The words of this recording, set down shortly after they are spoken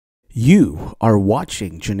You are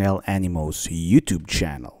watching Janelle Animo's YouTube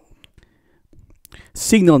channel.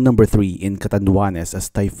 Signal number 3 in Catanduanes as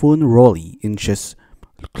Typhoon Rolly inches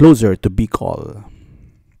closer to Bicol.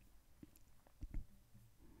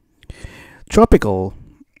 Tropical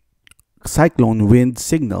Cyclone Wind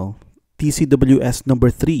Signal TCWS number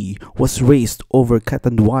 3 was raised over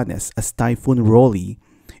Catanduanes as Typhoon Rolly,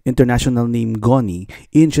 international name Goni,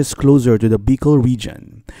 inches closer to the Bicol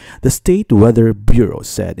region, the State Weather Bureau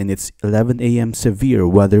said in its 11 a.m. severe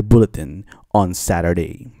weather bulletin on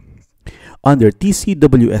Saturday. Under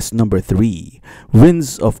TCWS number 3,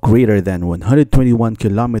 winds of greater than 121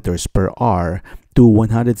 kilometers per hour to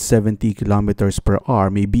 170 kilometers per hour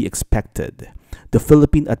may be expected, the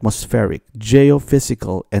Philippine Atmospheric,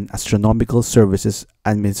 Geophysical, and Astronomical Services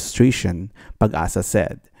Administration, PAGASA,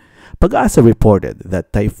 said. PAGASA reported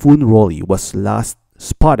that Typhoon Rolly was last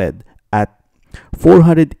spotted at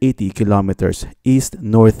 480 kilometers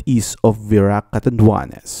east-northeast of Virac,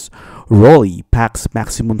 Catanduanes. Rolly packs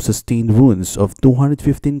maximum sustained winds of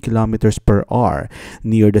 215 kilometers per hour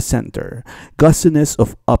near the center, gustiness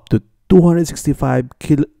of up to 265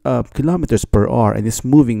 kilometers per hour, and is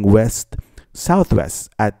moving west-southwest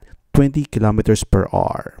at 20 kilometers per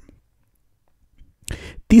hour.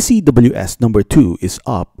 TCWS number 2 is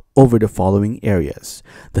up over the following areas: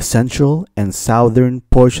 the central and southern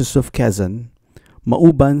portions of Quezon,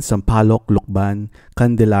 Mauban, Sampaloc, Lucban,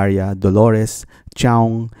 Candelaria, Dolores,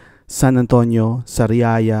 Chaong, San Antonio,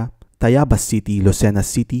 Sariaya, Tayabas City, Lucena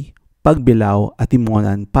City, Pagbilao,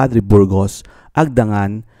 Atimonan, Padre Burgos,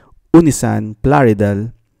 Agdangan, Unisan,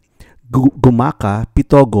 Plaridel, Gumaca,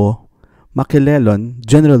 Pitogo, Maquilelon,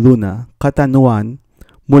 General Luna, Catanduanes,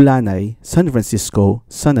 Mulanay, San Francisco,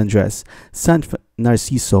 San Andres, San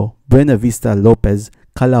Narciso, Buena Vista, Lopez,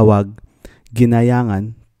 Calawag,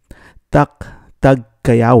 Ginayangan,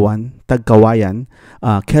 Tagkawayan,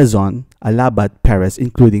 Quezon, Alabat, Perez,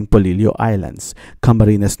 including Polillo Islands,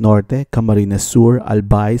 Camarines Norte, Camarines Sur,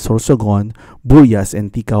 Albay, Sorsogon, Buyas,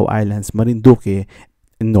 and Ticao Islands, Marinduque,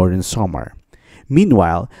 and Northern Samar.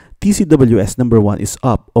 Meanwhile, TCWS number 1 is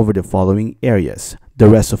up over the following areas: the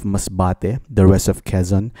rest of Masbate, the rest of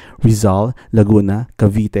Quezon, Rizal, Laguna,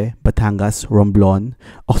 Cavite, Batangas, Romblon,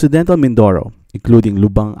 Occidental Mindoro, including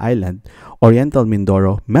Lubang Island, Oriental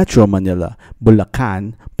Mindoro, Metro Manila,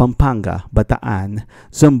 Bulacan, Pampanga, Bataan,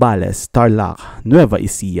 Zambales, Tarlac, Nueva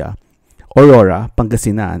Ecija, Aurora,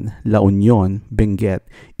 Pangasinan, La Union, Benguet,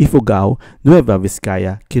 Ifugao, Nueva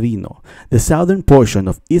Vizcaya, Quirino, the southern portion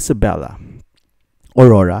of Isabela,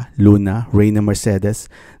 Aurora, Luna, Reina Mercedes,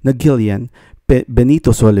 Nagilian,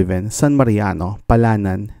 Benito Sullivan, San Mariano,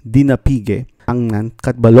 Palanan, Dinapigue, Angnan,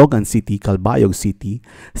 Catbalogan City, Calbayog City,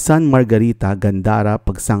 San Margarita, Gandara,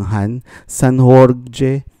 Pagsanghan, San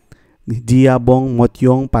Jorge, Diabong,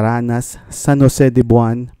 Motyong, Paranas, San Jose de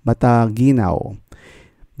Buan, Mataguinao.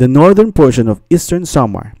 The northern portion of Eastern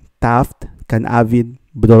Samar, Taft, Canavid,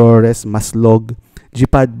 Dolores, Maslog,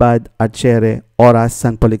 Jipadbad, Archere, Oras,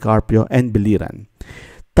 San Policarpio, and Biliran.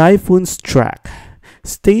 Typhoon's track.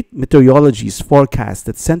 State meteorologists forecast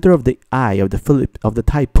that center of the eye of the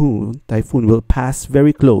typhoon will pass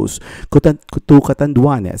very close to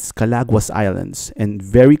Catanduanes, Calaguas Islands, and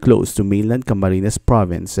very close to mainland Camarines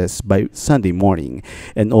provinces by Sunday morning,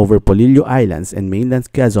 and over Polillo Islands and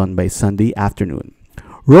mainland Quezon by Sunday afternoon.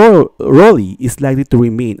 Rolly is likely to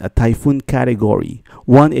remain a typhoon category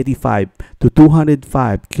 185 to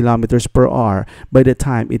 205 kilometers per hour by the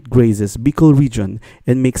time it grazes Bicol region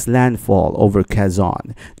and makes landfall over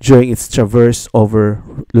Quezon. During its traverse over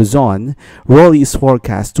Luzon, Rolly is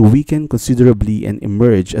forecast to weaken considerably and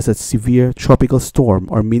emerge as a severe tropical storm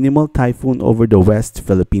or minimal typhoon over the West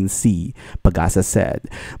Philippine Sea, PAGASA said.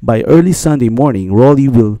 By early Sunday morning, Rolly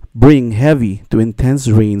will bring heavy to intense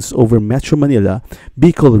rains over Metro Manila,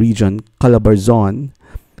 Bicol region, Calabarzon,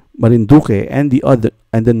 Marinduque, and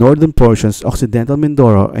the northern portions Occidental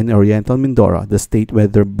Mindoro and Oriental Mindoro, the State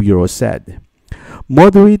Weather Bureau said.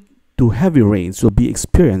 Moderate to heavy rains will be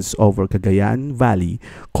experienced over Cagayan Valley,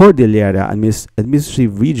 Cordillera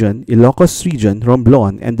Administrative Region, Ilocos Region,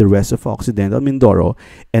 Romblon, and the rest of Occidental Mindoro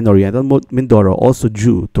and Oriental Mindoro, also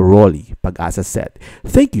due to Rolly, PAGASA said.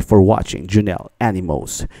 Thank you for watching Janelle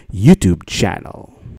Animo's YouTube channel.